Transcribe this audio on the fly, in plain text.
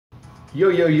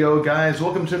Yo guys,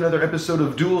 welcome to another episode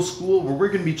of Duel School, where we're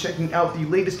going to be checking out the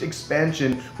latest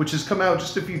expansion, which has come out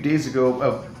just a few days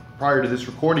ago, prior to this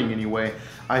recording anyway.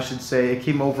 I should say it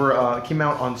came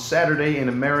out on Saturday in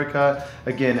America,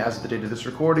 again as of the date of this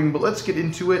recording, but let's get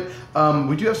into it.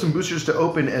 We do have some boosters to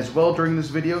open as well during this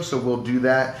video, so we'll do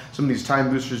that. Some of these time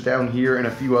boosters down here and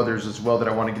a few others as well that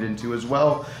I want to get into as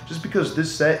well, just because this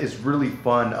set is really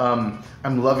fun.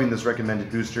 I'm loving this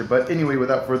recommended booster, but anyway,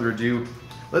 without further ado,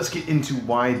 let's get into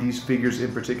why these figures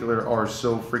in particular are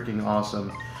so freaking awesome.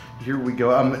 Here we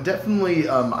go. Definitely,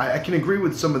 I can agree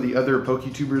with some of the other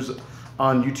PokeTubers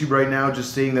on YouTube right now,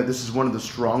 just saying that this is one of the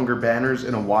stronger banners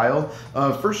in a while,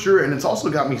 for sure. And it's also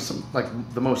got me some, like,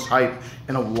 the most hype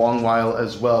in a long while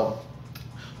as well.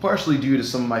 Partially due to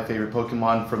some of my favorite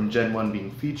Pokemon from Gen 1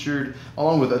 being featured,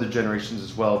 along with other generations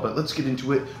as well. But let's get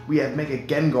into it. We have Mega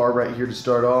Gengar right here to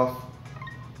start off.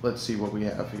 Let's see what we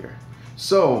have here.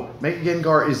 So, Mega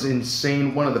Gengar is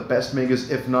insane, one of the best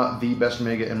Megas, if not the best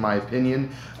Mega in my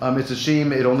opinion. It's a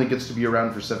shame it only gets to be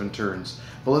around for 7 turns,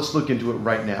 but let's look into it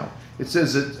right now. It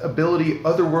says its ability,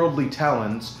 Otherworldly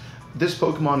Talons. This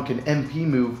Pokemon can MP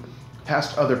move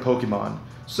past other Pokemon,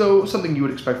 so something you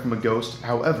would expect from a Ghost.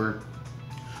 However,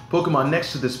 Pokemon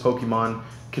next to this Pokemon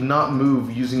cannot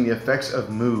move using the effects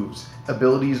of moves,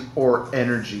 abilities, or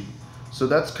energy. So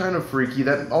that's kind of freaky.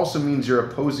 That also means you're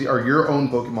opposing or your own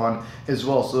Pokemon as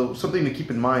well. So something to keep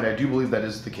in mind. I do believe that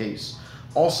is the case.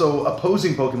 Also,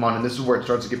 opposing Pokemon, and this is where it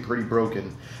starts to get pretty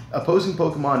broken. Opposing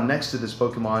Pokemon next to this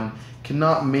Pokemon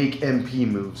cannot make MP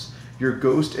moves. Your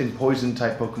Ghost and Poison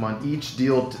type Pokemon each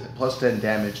deal plus 10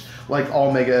 damage, like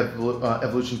all Mega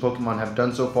Evolution Pokemon have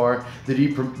done so far. They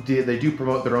do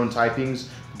promote their own typings,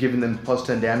 giving them plus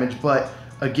 10 damage, but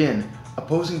again,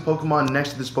 opposing Pokemon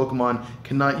next to this Pokemon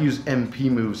cannot use MP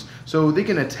moves. So they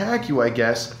can attack you, I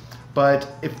guess, but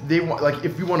if they want, like,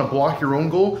 if you want to block your own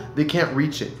goal, they can't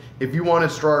reach it. If you want to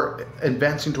start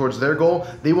advancing towards their goal,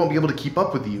 they won't be able to keep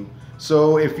up with you.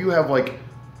 So if you have, like,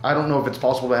 I don't know if it's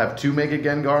possible to have 2 Mega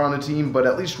Gengar on a team, but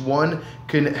at least one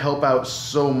can help out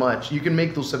so much. You can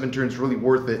make those 7 turns really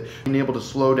worth it, being able to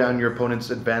slow down your opponent's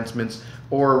advancements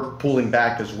or pulling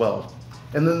back as well.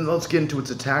 And then let's get into its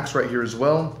attacks right here as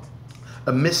well.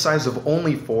 A miss size of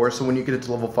only 4, so when you get it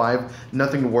to level 5,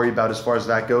 nothing to worry about as far as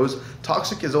that goes.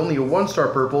 Toxic is only a 1-star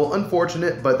purple,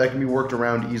 unfortunate, but that can be worked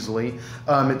around easily.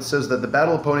 It says that the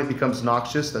battle opponent becomes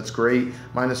noxious, that's great,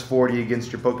 minus 40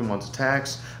 against your Pokemon's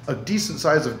attacks. A decent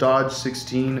size of dodge,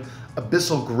 16.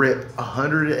 Abyssal grip,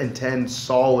 110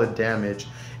 solid damage.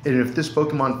 And if this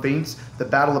Pokemon faints, the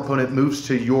battle opponent moves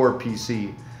to your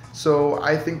PC. So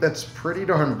I think that's pretty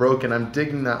darn broken. I'm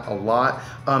digging that a lot.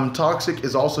 Toxic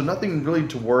is also nothing really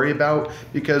to worry about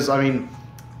because, I mean,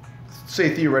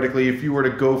 say theoretically, if you were to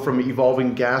go from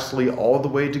evolving Ghastly all the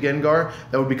way to Gengar,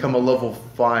 that would become a level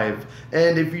 5.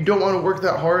 And if you don't want to work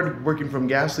that hard, working from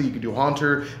Ghastly, you could do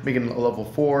Haunter, making it a level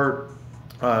 4.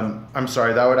 I'm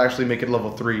sorry, that would actually make it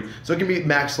level 3. So it can be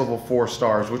max level 4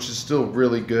 stars, which is still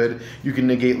really good. You can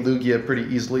negate Lugia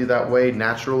pretty easily that way,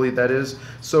 naturally that is.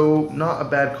 So not a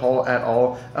bad call at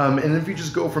all. And if you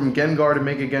just go from Gengar to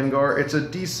Mega Gengar, it's a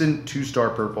decent 2-star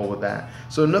purple with that.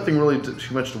 So nothing really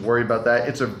too much to worry about that.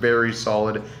 It's a very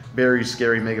solid, very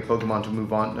scary Mega Pokemon to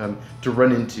move on, to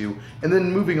run into. And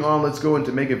then moving on, let's go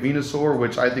into Mega Venusaur,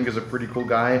 which I think is a pretty cool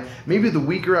guy. Maybe the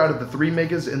weaker out of the 3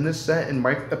 Megas in this set, in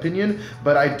my opinion,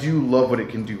 but I do love what it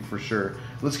can do for sure.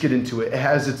 Let's get into it. It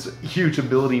has its huge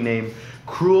ability name,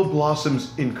 Cruel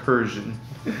Blossom's Incursion,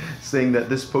 saying that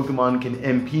this Pokemon can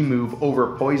MP move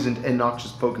over poisoned and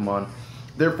noxious Pokemon,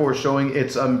 therefore showing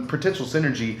its potential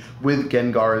synergy with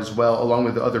Gengar as well, along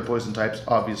with the other poison types,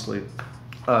 obviously.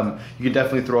 You can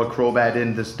definitely throw a Crobat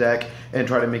in this deck and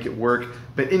try to make it work.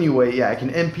 But anyway, yeah, it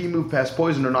can MP move past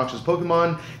poison or noxious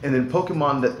Pokemon, and then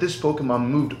Pokemon that this Pokemon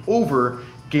moved over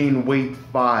gain weight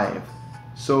 5.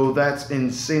 So that's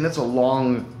insane. That's a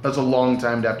long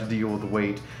time to have to deal with the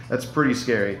weight. That's pretty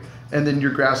scary. And then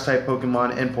your grass type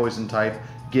Pokemon and poison type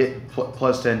get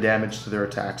plus 10 damage to their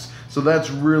attacks. So that's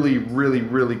really, really,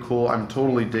 really cool. I'm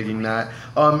totally digging that.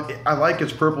 I like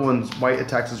its purple and white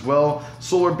attacks as well.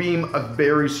 Solar Beam, a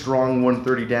very strong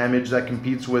 130 damage that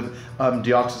competes with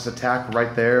Deoxys attack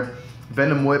right there.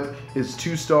 Venom Whip is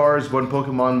 2 stars. One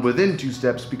Pokemon within 2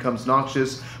 steps becomes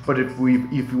noxious, but if we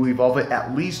evolve it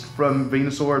at least from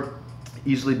Venusaur,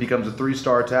 easily becomes a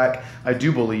 3-star attack, I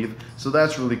do believe. So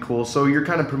that's really cool. So you're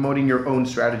kind of promoting your own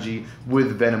strategy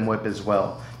with Venom Whip as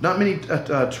well. Not many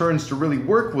turns to really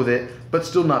work with it, but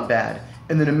still not bad.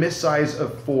 And then a miss size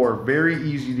of 4, very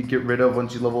easy to get rid of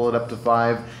once you level it up to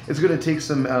 5. It's going to take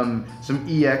some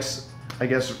EX, I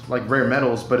guess, like rare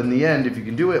metals, but in the end, if you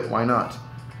can do it, why not?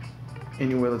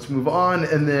 Anyway, let's move on.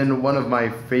 And then one of my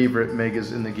favorite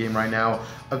megas in the game right now,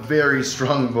 a very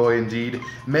strong boy indeed,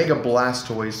 Mega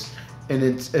Blastoise. And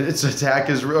its attack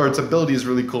is, or its ability is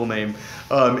really cool name,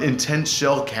 Intense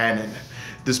Shell Cannon.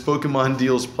 This Pokemon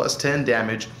deals plus 10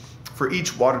 damage for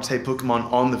each water type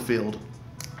Pokemon on the field.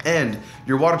 And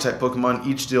your water type Pokemon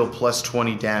each deal plus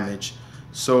 20 damage.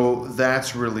 So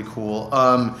that's really cool.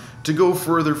 To go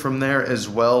further from there as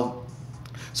well,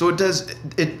 so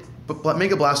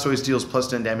Mega Blastoise deals plus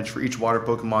 10 damage for each water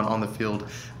Pokemon on the field.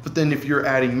 But then if you're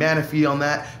adding Manaphy on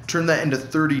that, turn that into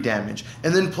 30 damage.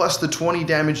 And then plus the 20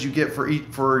 damage you get for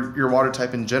your water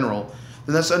type in general,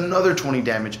 then that's another 20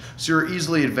 damage. So you're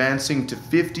easily advancing to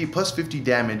 50 plus 50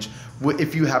 damage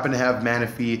if you happen to have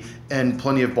Manaphy and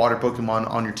plenty of water Pokemon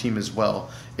on your team as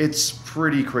well. It's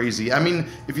pretty crazy. I mean,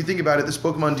 if you think about it, this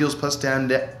Pokemon deals plus 10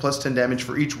 damage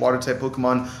for each water type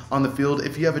Pokemon on the field.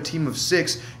 If you have a team of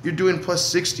 6, you're doing plus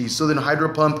 60. So then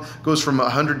Hydro Pump goes from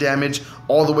 100 damage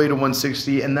all the way to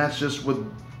 160, and that's just with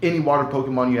any water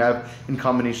Pokemon you have in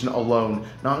combination alone,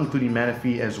 not including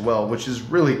Manaphy as well, which is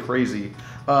really crazy.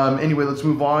 Anyway, let's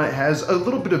move on. It has a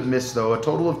little bit of miss though, a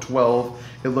total of 12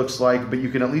 it looks like, but you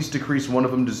can at least decrease one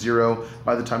of them to 0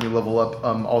 by the time you level up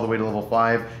all the way to level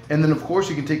 5. And then of course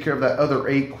you can take care of that other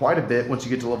 8 quite a bit. Once you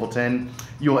get to level 10,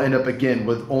 you'll end up again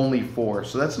with only 4,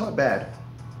 so that's not bad.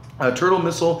 Turtle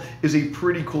Missile is a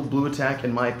pretty cool blue attack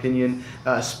in my opinion.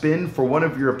 Spin for one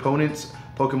of your opponent's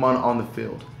Pokemon on the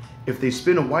field. If they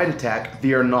spin a white attack,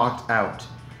 they are knocked out.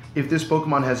 If this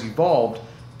Pokemon has evolved,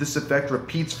 this effect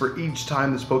repeats for each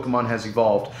time this Pokemon has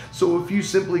evolved. So if you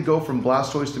simply go from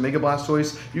Blastoise to Mega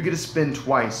Blastoise, you get to spin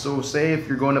twice. So say if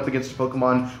you're going up against a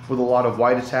Pokemon with a lot of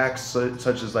white attacks,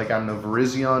 such as like, I don't know,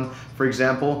 Virizion, for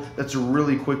example, that's a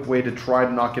really quick way to try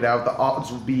to knock it out. The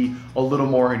odds will be a little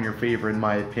more in your favor, in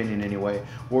my opinion anyway.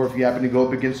 Or if you happen to go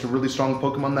up against a really strong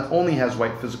Pokemon that only has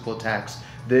white physical attacks,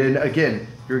 then again,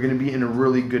 you're going to be in a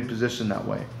really good position that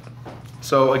way.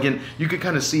 So again, you can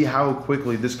kind of see how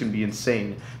quickly this can be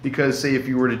insane. Because say if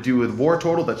you were to do with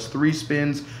Wartortle, that's 3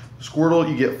 spins. Squirtle,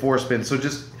 you get 4 spins. So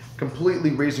just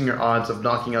completely raising your odds of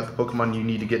knocking out the Pokemon you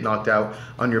need to get knocked out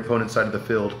on your opponent's side of the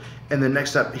field. And then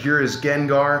next up here is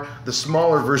Gengar, the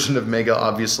smaller version of Mega,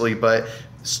 obviously, but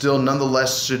still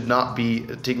nonetheless should not be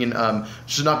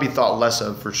thought less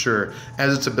of for sure.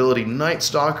 As its ability Night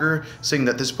Stalker, saying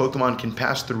that this Pokemon can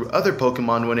pass through other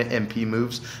Pokemon when it MP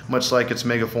moves, much like its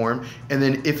Mega form, and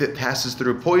then if it passes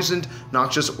through poisoned,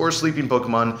 noxious, or sleeping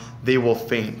Pokemon, they will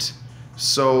faint.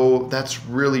 So that's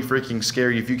really freaking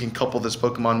scary if you can couple this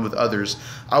Pokemon with others.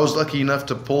 I was lucky enough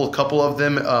to pull a couple of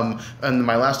them in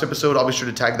my last episode. I'll be sure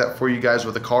to tag that for you guys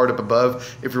with a card up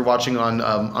above. If you're watching on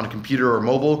a computer or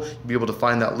mobile, you'll be able to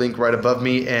find that link right above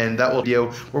me, and that will be a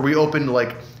video where we opened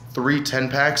like 3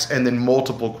 10-packs and then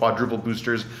multiple quadruple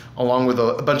boosters along with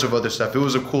a bunch of other stuff. It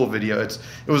was a cool video. It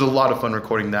was a lot of fun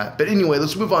recording that. But anyway,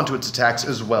 let's move on to its attacks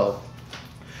as well.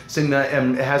 Saying that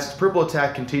it has its purple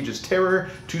attack, Contagious Terror,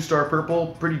 2-star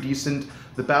purple, pretty decent.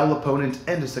 The battle opponent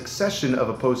and a succession of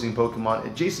opposing Pokemon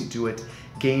adjacent to it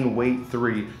gain weight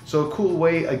 3. So a cool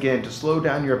way, again, to slow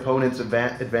down your opponent's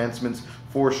advancements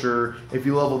for sure. If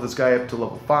you level this guy up to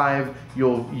level 5,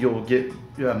 you'll get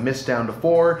miss down to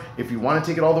 4. If you want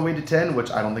to take it all the way to 10,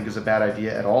 which I don't think is a bad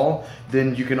idea at all,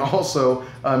 then you can also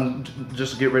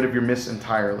just get rid of your miss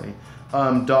entirely.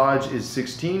 Dodge is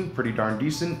 16, pretty darn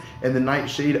decent, and the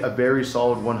Nightshade a very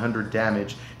solid 100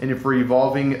 damage. And if we're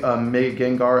evolving Mega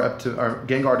Gengar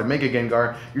Gengar to Mega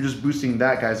Gengar, you're just boosting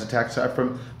that guy's attack side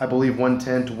from, I believe,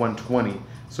 110 to 120.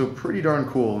 So pretty darn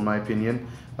cool in my opinion.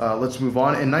 Let's move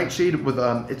on. And Nightshade with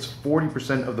it's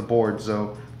 40% of the board,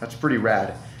 so that's pretty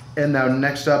rad. And now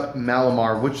next up,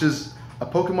 Malamar, which is a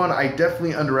Pokemon I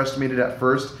definitely underestimated at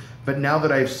first. But now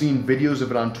that I've seen videos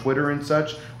of it on Twitter and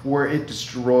such, where it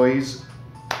destroys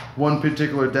one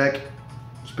particular deck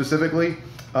specifically,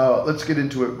 let's get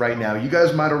into it right now. You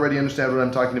guys might already understand what I'm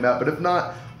talking about, but if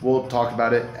not, we'll talk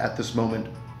about it at this moment.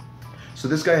 So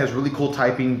this guy has really cool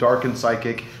typing, Dark and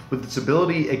Psychic, with its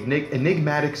ability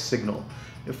Enigmatic Signal.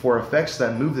 For effects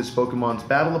that move this Pokemon's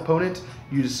battle opponent,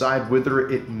 you decide whether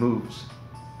it moves.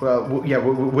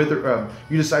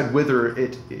 You decide whether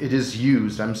it is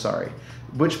used, I'm sorry.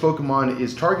 Which Pokemon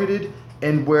is targeted,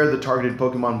 and where the targeted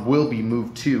Pokemon will be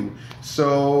moved to.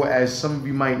 So, as some of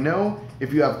you might know,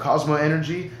 if you have Cosmo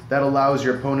Energy, that allows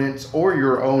your opponents or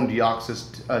your own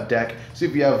Deoxys deck. So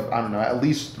if you have, I don't know, at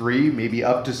least 3, maybe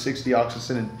up to 6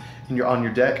 Deoxys on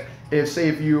your deck.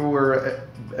 If you were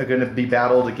going to be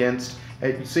battled against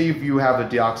Say if you have a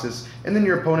Deoxys and then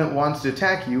your opponent wants to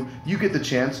attack you, you get the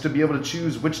chance to be able to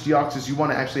choose which Deoxys you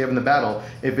want to actually have in the battle.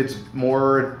 If it's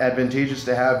more advantageous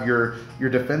to have your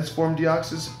defense form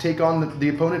Deoxys take on the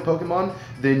opponent Pokemon,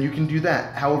 then you can do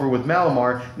that. However, with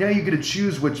Malamar, now you get to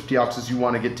choose which Deoxys you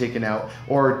want to get taken out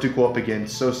or to go up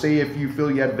against. So say if you feel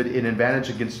you have an advantage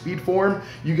against Speed Form,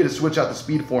 you get to switch out the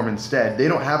Speed Form instead. They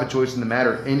don't have a choice in the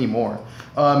matter anymore.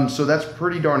 So that's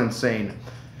pretty darn insane.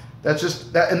 That's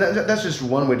just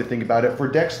one way to think about it. For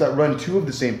decks that run 2 of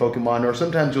the same Pokemon, or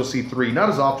sometimes you'll see 3, not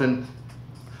as often,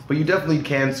 but you definitely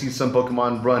can see some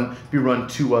Pokemon be run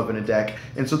 2 of in a deck.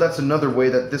 And so that's another way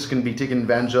that this can be taken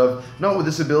advantage of, not with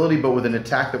this ability, but with an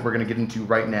attack that we're going to get into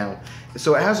right now.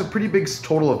 So it has a pretty big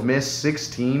total of miss,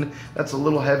 16. That's a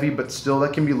little heavy, but still,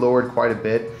 that can be lowered quite a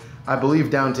bit. I believe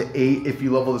down to 8 if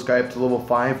you level this guy up to level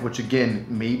 5, which again,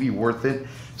 may be worth it.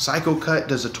 Psycho Cut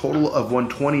does a total of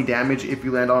 120 damage if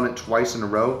you land on it twice in a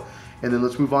row. And then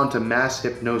let's move on to Mass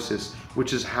Hypnosis,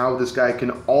 which is how this guy can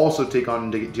also take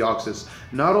on Deoxys.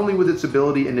 Not only with its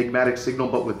ability Enigmatic Signal,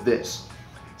 but with this.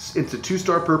 It's a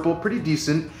 2-star purple, pretty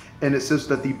decent, and it says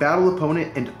that the battle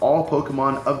opponent and all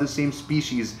Pokemon of the same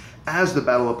species as the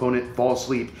battle opponent fall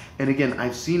asleep. And again,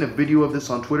 I've seen a video of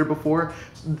this on Twitter before.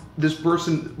 This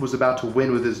person was about to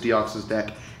win with his Deoxys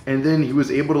deck, and then he was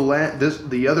able to land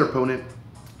the other opponent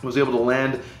was able to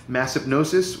land Mass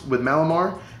Hypnosis with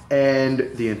Malamar, and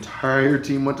the entire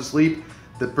team went to sleep.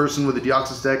 The person with the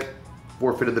Deoxys deck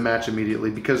forfeited the match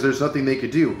immediately because there's nothing they could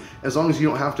do. As long as you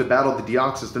don't have to battle the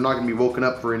Deoxys, they're not going to be woken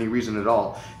up for any reason at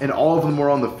all. And all of them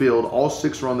were on the field. All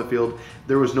 6 were on the field.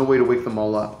 There was no way to wake them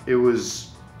all up. It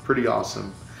was pretty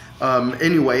awesome.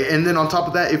 Anyway, and then on top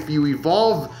of that, if you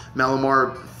evolve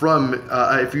Malamar from,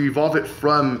 if you evolve it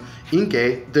from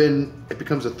Inkay, then it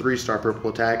becomes a 3-star purple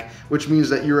attack, which means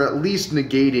that you're at least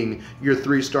negating your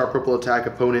 3-star purple attack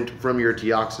opponent from your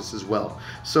Deoxys as well.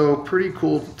 So pretty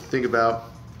cool to think about.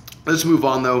 Let's move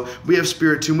on though. We have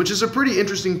Spiritomb, which is a pretty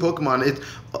interesting Pokemon.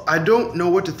 I don't know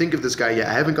what to think of this guy yet.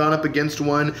 I haven't gone up against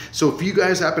one. So if you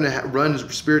guys happen to run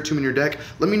Spiritomb in your deck,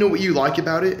 let me know what you like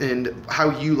about it and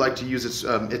how you like to use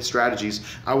its strategies.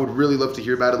 I would really love to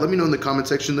hear about it. Let me know in the comment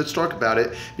section. Let's talk about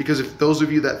it, because if those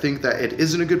of you that think that it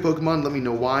isn't a good Pokemon, let me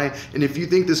know why. And if you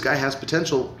think this guy has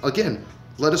potential, again,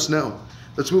 let us know.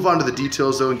 Let's move on to the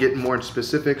details though and get more into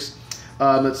specifics.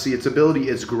 Let's see. Its ability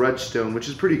is Grudgestone, which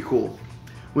is pretty cool.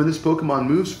 When this Pokemon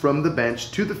moves from the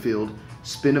bench to the field,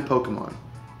 spin a Pokemon.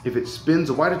 If it spins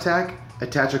a white attack,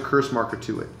 attach a curse marker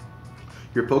to it.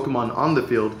 Your Pokemon on the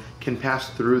field can pass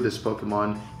through this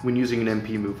Pokemon when using an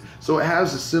MP move. So it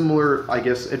has a similar, I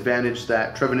guess, advantage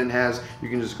that Trevenant has. You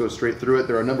can just go straight through it.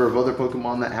 There are a number of other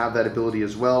Pokemon that have that ability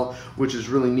as well, which is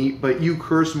really neat. But you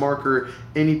curse marker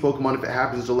any Pokemon if it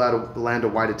happens to land a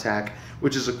white attack,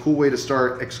 which is a cool way to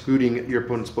start excluding your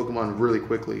opponent's Pokemon really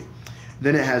quickly.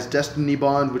 Then it has Destiny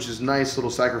Bond, which is a nice little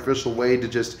sacrificial way to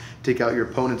just take out your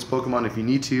opponent's Pokemon if you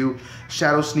need to.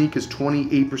 Shadow Sneak is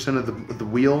 28% of the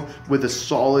wheel with a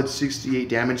solid 68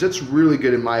 damage. That's really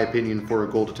good in my opinion for a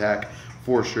gold attack,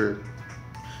 for sure.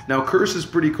 Now Curse is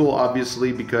pretty cool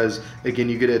obviously because again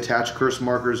you get to attach curse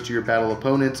markers to your battle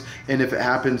opponents, and if it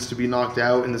happens to be knocked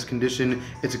out in this condition,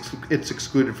 it's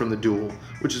excluded from the duel,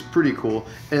 which is pretty cool.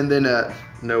 And then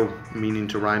no meaning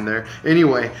to rhyme there.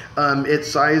 Anyway, its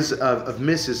size of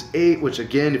miss is 8, which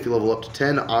again if you level up to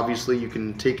 10 obviously you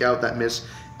can take out that miss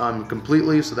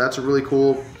completely, so that's a really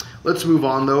cool. Let's move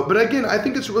on though. But again, I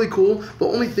think it's really cool. The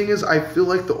only thing is I feel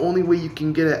like the only way you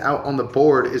can get it out on the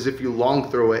board is if you long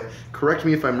throw it. Correct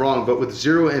me if I'm wrong, but with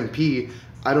 0 MP,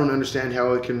 I don't understand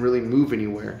how it can really move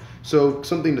anywhere. So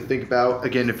something to think about.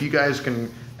 Again, if you guys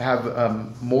can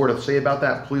have more to say about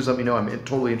that, please let me know. I'm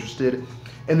totally interested.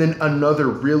 And then another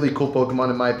really cool Pokemon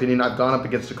in my opinion. I've gone up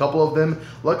against a couple of them.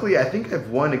 Luckily, I think I've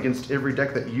won against every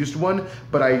deck that used one,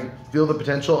 but I feel the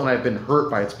potential and I've been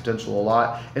hurt by its potential a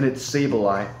lot, and it's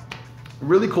Sableye.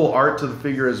 Really cool art to the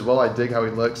figure as well. I dig how he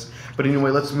looks. But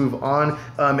anyway, let's move on.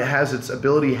 It has its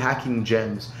ability Hacking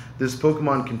Gems. This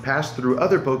Pokemon can pass through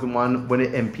other Pokemon when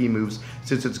it MP moves.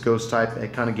 Since it's Ghost type,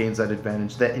 it kind of gains that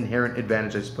advantage, that inherent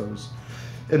advantage, I suppose.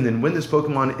 And then when this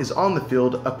Pokemon is on the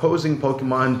field, opposing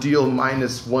Pokemon deal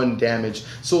 -1 damage.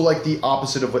 So like the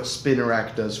opposite of what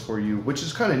Spinarak does for you, which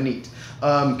is kind of neat.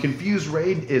 Confused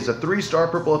Raid is a 3-star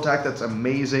purple attack that's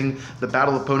amazing. The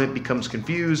battle opponent becomes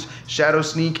confused. Shadow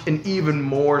Sneak, an even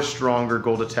more stronger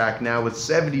gold attack now with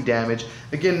 70 damage.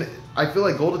 Again, I feel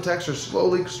like gold attacks are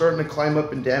slowly starting to climb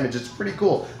up in damage. It's pretty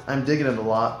cool. I'm digging it a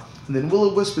lot. And then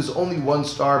Will-O-Wisp is only 1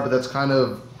 star, but that's kind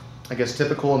of I guess,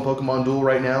 typical in Pokemon Duel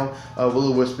right now.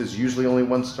 Will-O-Wisp is usually only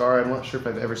 1 star. I'm not sure if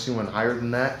I've ever seen one higher than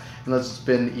that, unless it's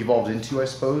been evolved into, I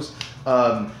suppose.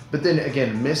 But then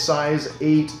again, miss size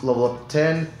 8, level up to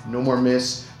 10, no more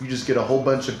miss. You just get a whole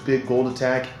bunch of big gold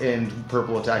attack and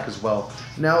purple attack as well.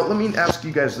 Now, let me ask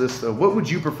you guys this though. What would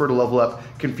you prefer to level up?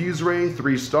 Confuse Ray,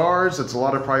 3 stars, that's a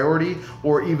lot of priority,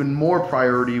 or even more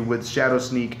priority with Shadow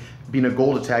Sneak being a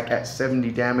gold attack at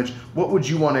 70 damage? What would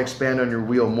you want to expand on your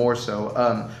wheel more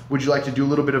so? Would you like to do a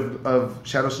little bit of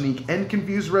Shadow Sneak and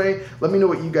Confuse Ray? Let me know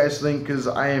what you guys think, because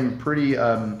I am pretty,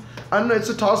 I don't know, it's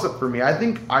a toss-up for me. I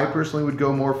think I personally would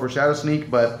go more for Shadow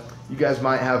Sneak, but you guys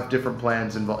might have different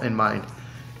plans in mind.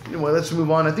 Anyway, let's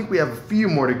move on. I think we have a few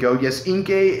more to go. Yes,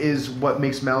 Inkay is what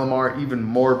makes Malamar even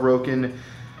more broken,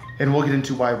 and we'll get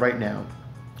into why right now.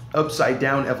 Upside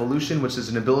Down Evolution, which is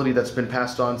an ability that's been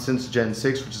passed on since Gen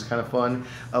 6, which is kind of fun.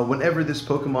 Whenever this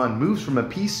Pokemon moves from a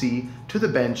PC to the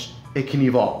bench, it can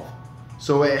evolve.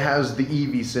 So it has the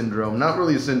Eevee syndrome, not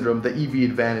really a syndrome, the Eevee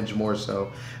advantage more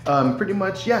so. Pretty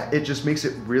much, yeah, it just makes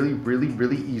it really, really,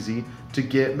 really easy to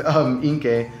get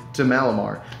Inkay to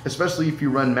Malamar, especially if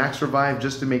you run Max Revive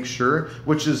just to make sure,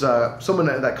 which is someone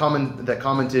that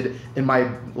commented in my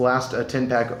last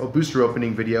 10-pack booster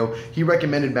opening video. He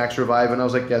recommended Max Revive, and I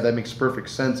was like, yeah, that makes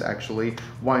perfect sense actually.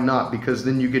 Why not? Because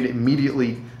then you can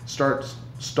immediately start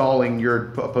stalling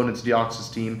your opponent's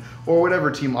Deoxys team, or whatever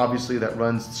team obviously that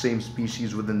runs the same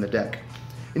species within the deck.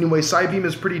 Anyway, Psybeam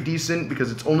is pretty decent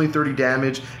because it's only 30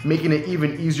 damage, making it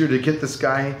even easier to get this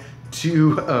guy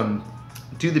to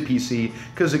the PC,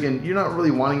 because again, you're not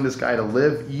really wanting this guy to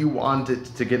live, you want it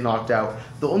to get knocked out.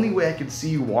 The only way I could see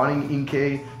you wanting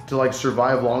Inkay to like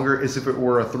survive longer is if it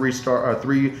were a 3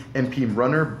 MP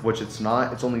runner, which it's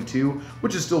not, it's only 2,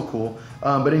 which is still cool.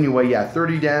 But anyway, yeah,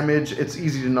 30 damage, it's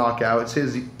easy to knock out, it's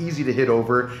easy to hit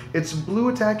over. Its blue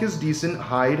attack is decent,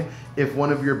 hide, if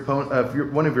one of your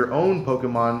own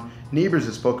Pokemon neighbors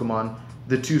its Pokemon,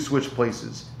 the 2 switch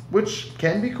places, which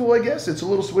can be cool, I guess. It's a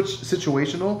little switch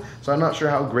situational, so I'm not sure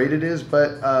how great it is,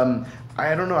 but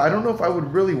I don't know. I don't know if I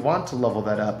would really want to level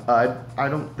that up. I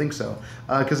don't think so,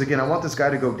 because again, I want this guy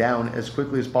to go down as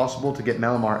quickly as possible to get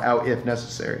Malamar out if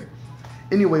necessary.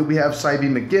 Anyway, we have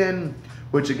Psybeam again,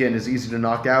 which again is easy to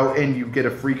knock out, and you get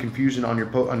a free confusion on your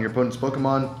opponent's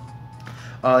Pokemon.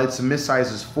 Its miss size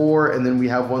is 4, and then we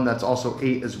have one that's also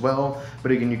 8 as well.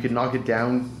 But again, you can knock it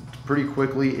down pretty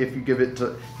quickly if you get it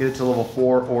to level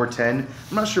 4 or 10.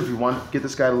 I'm not sure if you want to get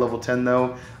this guy to level 10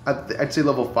 though. I'd say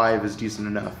level 5 is decent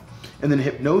enough. And then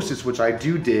Hypnosis, which I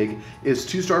do dig, is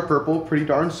 2-star purple, pretty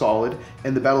darn solid,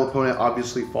 and the battle opponent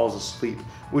obviously falls asleep,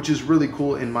 which is really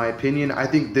cool in my opinion. I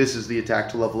think this is the attack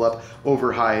to level up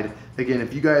over Hide. Again,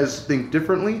 if you guys think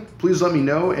differently, please let me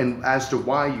know, and as to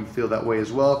why you feel that way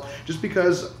as well, just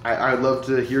because I'd love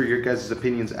to hear your guys'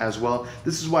 opinions as well.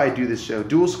 This is why I do this show.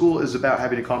 Duel School is about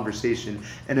having a conversation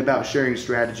and about sharing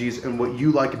strategies and what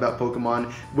you like about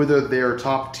Pokemon, whether they're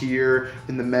top tier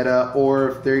in the meta,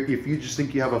 or if you just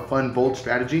think you have a fun, bold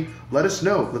strategy, let us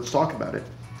know. Let's talk about it.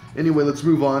 Anyway, let's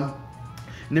move on.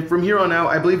 And from here on out,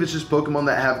 I believe it's just Pokemon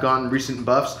that have gotten recent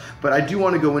buffs, but I do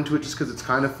want to go into it just because it's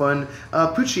kind of fun.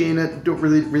 Poochyena don't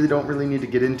really need to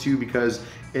get into because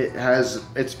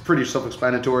it's pretty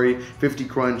self-explanatory. 50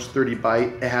 Crunch, 30 Bite.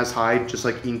 It has Hide, just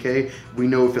like Inkay. We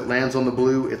know if it lands on the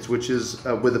blue, it switches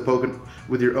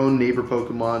with your own neighbor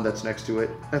Pokemon that's next to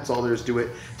it. That's all there is to it.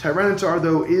 Tyranitar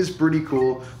though is pretty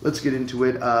cool. Let's get into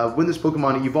it. When this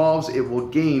Pokemon evolves, it will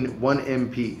gain 1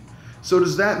 MP. So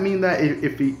does that mean that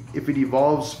if it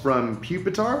evolves from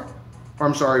Pupitar, or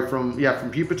I'm sorry, from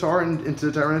Pupitar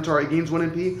into Tyranitar, it gains 1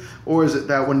 MP, or is it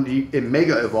that when it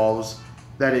Mega evolves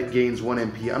that it gains 1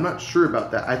 MP? I'm not sure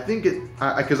about that. I think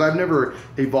because I've never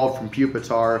evolved from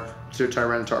Pupitar to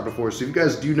Tyranitar before. So if you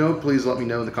guys do know, please let me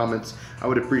know in the comments. I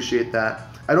would appreciate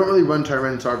that. I don't really run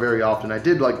Tyranitar very often. I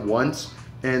did like once,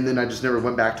 and then I just never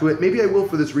went back to it. Maybe I will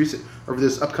for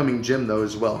this upcoming gym though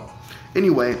as well.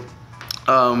 Anyway.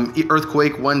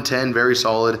 Earthquake 110, very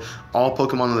solid. All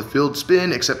Pokemon on the field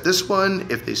spin except this one.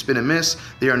 If they spin and miss,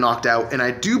 they are knocked out. And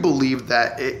I do believe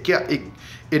that it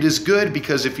is good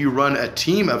because if you run a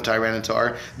team of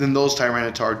Tyranitar, then those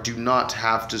Tyranitar do not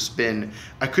have to spin.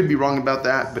 I could be wrong about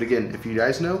that, but again, if you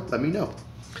guys know, let me know.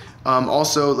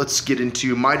 Also, let's get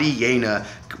into Mighty Yena,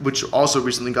 which also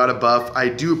recently got a buff. I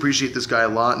do appreciate this guy a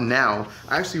lot. Now,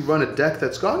 I actually run a deck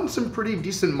that's gotten some pretty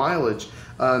decent mileage.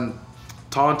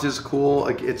 Taunt is cool.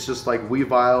 Like, it's just like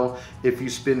Weavile. If you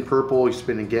spin purple, you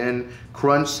spin again.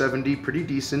 Crunch 70, pretty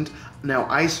decent. Now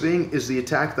Ice Fang is the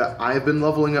attack that I've been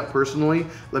leveling up personally.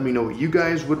 Let me know what you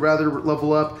guys would rather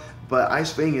level up. but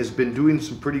Ice Fang has been doing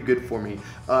some pretty good for me.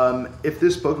 If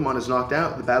this Pokemon is knocked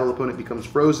out, the battle opponent becomes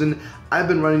frozen. I've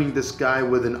been running this guy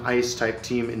with an Ice type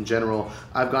team in general.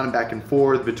 I've gone back and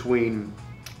forth between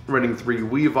running 3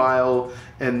 Weavile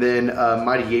and then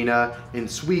Mightyena and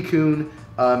Suicune,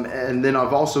 and then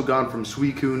I've also gone from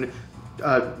Suicune,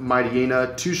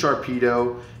 Mightyena to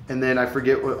Sharpedo, and then I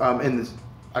forget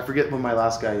what my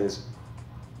last guy is.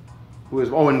 And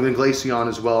then Glaceon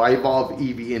as well. I evolved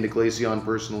Eevee into Glaceon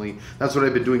personally. That's what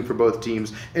I've been doing for both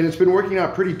teams. And it's been working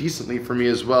out pretty decently for me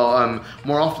as well.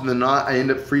 More often than not, I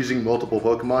end up freezing multiple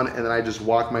Pokemon and then I just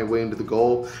walk my way into the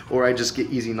goal, or I just get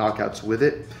easy knockouts with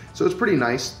it. So it's pretty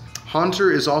nice. Haunter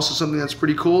is also something that's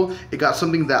pretty cool. It got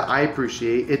something that I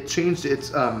appreciate. It changed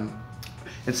its,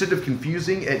 instead of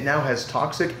confusing, it now has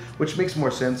Toxic, which makes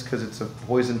more sense because it's a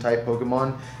poison type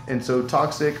Pokemon. And so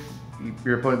Toxic,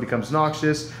 your opponent becomes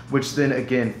noxious, which then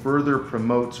again further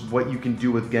promotes what you can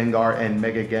do with Gengar and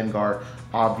Mega Gengar,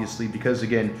 obviously, because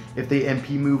again, if they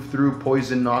MP move through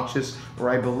poison, noxious, or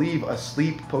I believe a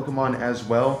sleep Pokemon as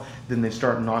well, then they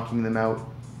start knocking them out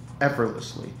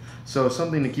effortlessly. So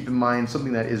something to keep in mind,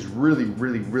 something that is really,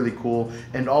 really, really cool.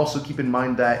 And also keep in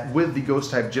mind that with the Ghost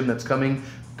type gym that's coming,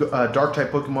 Dark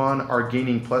type Pokemon are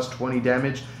gaining plus 20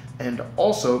 damage, and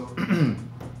also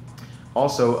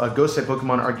Ghost type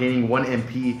Pokemon are gaining 1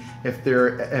 MP if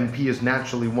their MP is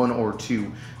naturally 1 or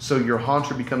 2. So your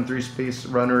Haunter become 3 space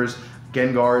runners,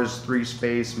 Gengar is 3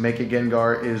 space, Mega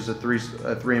Gengar is a 3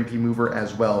 MP mover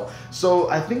as well. So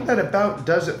I think that about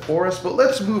does it for us, but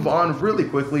let's move on really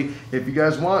quickly. If you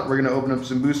guys want, we're gonna open up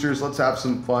some boosters. Let's have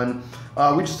some fun.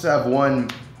 We just have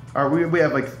one, or we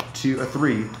have like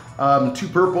 3. 2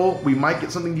 purple, we might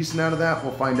get something decent out of that,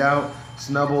 we'll find out.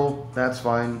 Snubble, that's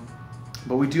fine.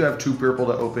 But we do have 2 purple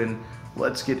to open.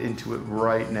 Let's get into it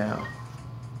right now.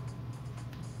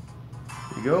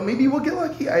 There you go. Maybe we'll get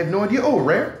lucky. I have no idea. Oh,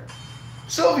 rare?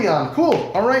 Sylveon. Cool.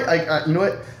 All right. You know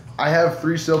what? I have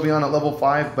 3 Sylveon at level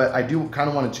 5, but I do kind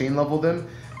of want to chain level them.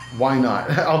 Why not?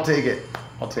 I'll take it.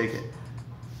 I'll take it.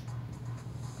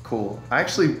 Cool. I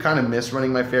actually kind of miss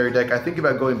running my fairy deck. I think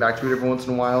about going back to it every once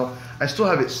in a while. I still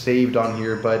have it saved on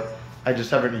here, but I just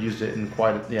haven't used it in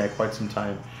quite some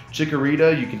time.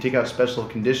 Chikorita, you can take out special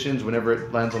conditions whenever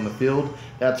it lands on the field.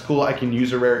 That's cool. I can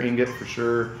use a rare ingot for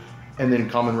sure. And then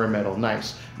common rare metal.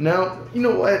 Nice. Now, you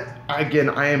know what? Again,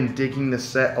 I am digging this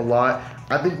set a lot.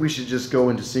 I think we should just go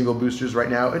into single boosters right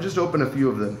now and just open a few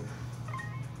of them.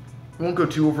 We won't go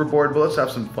too overboard, but let's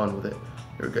have some fun with it.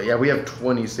 There we go. Yeah, we have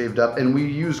 20 saved up, and we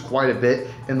used quite a bit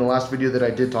in the last video that I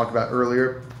did talk about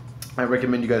earlier. I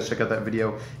recommend you guys check out that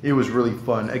video. It was really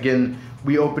fun. Again,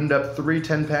 we opened up 3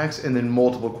 10 packs and then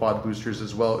multiple quad boosters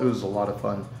as well. It was a lot of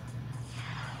fun.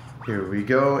 Here we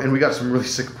go. And we got some really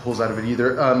sick pulls out of it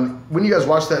either. When you guys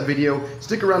watch that video,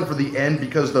 stick around for the end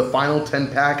because the final 10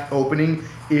 pack opening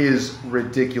is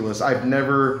ridiculous. I've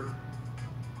never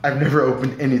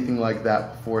opened anything like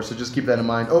that before, so just keep that in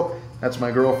mind. Oh, that's my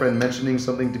girlfriend mentioning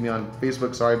something to me on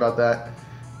Facebook. Sorry about that.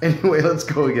 Anyway, let's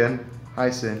go again.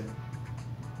 Hi, Sin.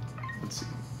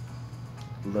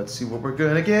 Let's see what we're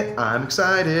gonna get. I'm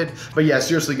excited. But yeah,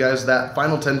 seriously guys, that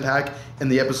final 10 pack in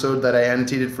the episode that I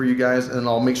annotated for you guys, and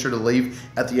I'll make sure to leave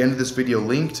at the end of this video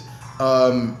linked.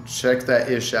 Check that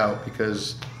ish out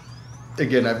because,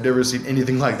 again, I've never seen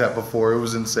anything like that before. It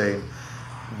was insane.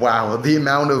 Wow, the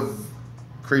amount of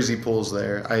crazy pulls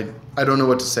there. I don't know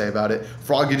what to say about it.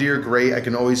 Frogadier, great. I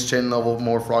can always chain level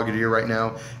more Frogadier right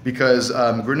now because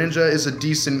Greninja is a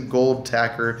decent gold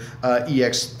tacker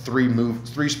EX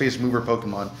 3 space mover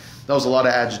Pokemon. That was a lot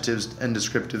of adjectives and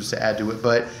descriptives to add to it,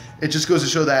 but it just goes to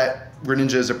show that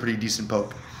Greninja is a pretty decent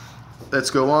poke. Let's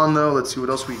go on though. Let's see what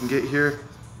else we can get here.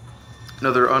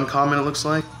 Another uncommon, it looks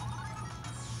like.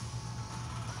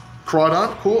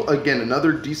 Crawdont, cool. Again,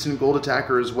 another decent gold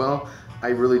attacker as well. I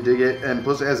really dig it, and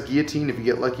plus it has Guillotine. If you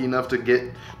get lucky enough to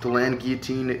land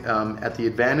Guillotine at the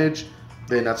advantage,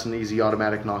 then that's an easy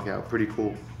automatic knockout. Pretty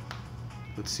cool.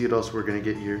 Let's see what else we're gonna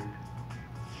get here.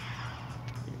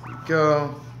 Here we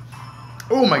go.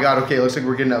 Oh my god, okay, looks like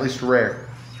we're getting at least rare.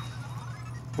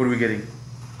 What are we getting?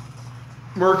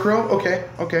 Murkrow, okay,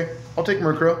 I'll take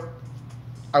Murkrow.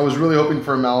 I was really hoping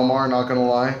for a Malamar, not gonna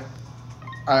lie.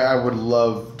 I would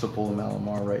love to pull a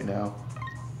Malamar right now.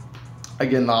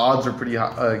 Again, the odds are pretty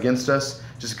against us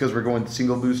just because we're going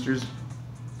single boosters.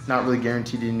 Not really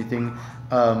guaranteed anything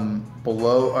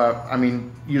below. I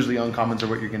mean, usually uncommons are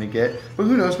what you're going to get. But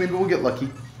who knows, maybe we'll get lucky.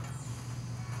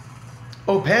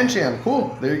 Oh, Pancham,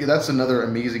 cool. There you go. That's another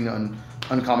amazing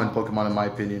uncommon Pokemon in my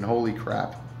opinion. Holy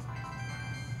crap.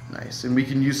 Nice. And we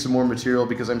can use some more material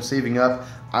because I'm saving up.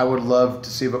 I would love to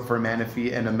save up for a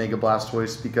Manaphy and a Mega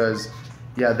Blastoise because,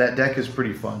 yeah, that deck is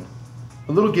pretty fun.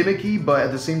 a little gimmicky, but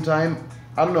at the same time,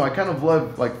 I don't know, I kind of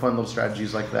love like fun little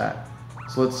strategies like that.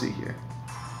 So let's see here.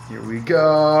 Here we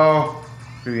go.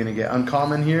 We're gonna get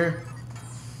uncommon here.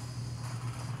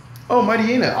 Oh,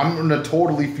 Mighty Ain't It. I'm gonna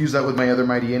totally fuse that with my other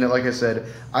Mighty Ain't It. Like I said,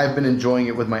 I've been enjoying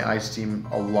it with my ice team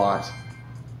a lot.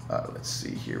 Let's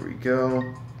see, here we go.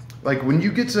 Like when you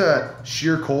get to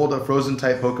sheer cold, a frozen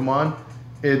type Pokemon,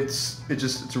 it's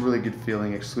a really good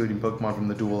feeling excluding Pokemon from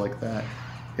the duel like that.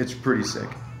 It's pretty sick.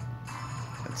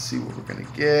 Let's see what we're gonna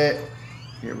get.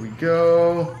 Here we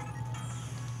go.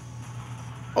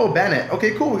 Oh, Bannet.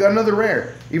 Okay, cool. We got another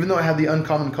rare. Even though I have the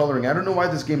uncommon coloring, I don't know why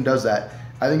this game does that.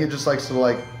 I think it just likes to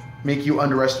like make you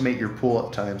underestimate your pool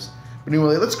at times. But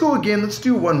anyway, let's go again. Let's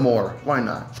do one more. Why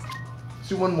not? Let's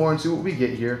do one more and see what we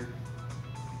get here.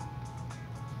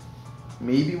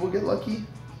 Maybe we'll get lucky.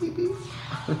 Maybe.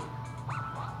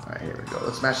 Alright, here we go.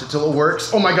 Let's smash it till it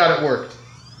works. Oh my god, it worked.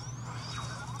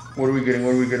 What are we getting?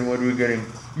 What are we getting? What are we getting?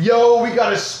 Yo, we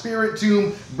got a Spirit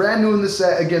Tomb, brand new in the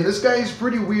set. Again, this guy is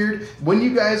pretty weird. When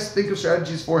you guys think of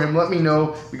strategies for him, let me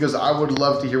know, because I would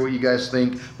love to hear what you guys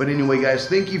think. But anyway, guys,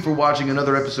 thank you for watching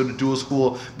another episode of Duel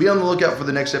School. Be on the lookout for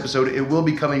the next episode. It will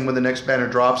be coming when the next banner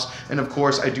drops. And of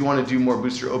course, I do want to do more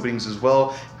booster openings as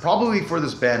well, probably for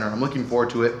this banner. I'm looking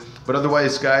forward to it. But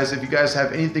otherwise, guys, if you guys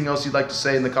have anything else you'd like to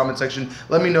say in the comment section,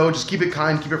 let me know. Just keep it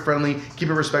kind, keep it friendly, keep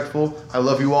it respectful. I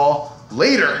love you all.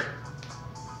 Later!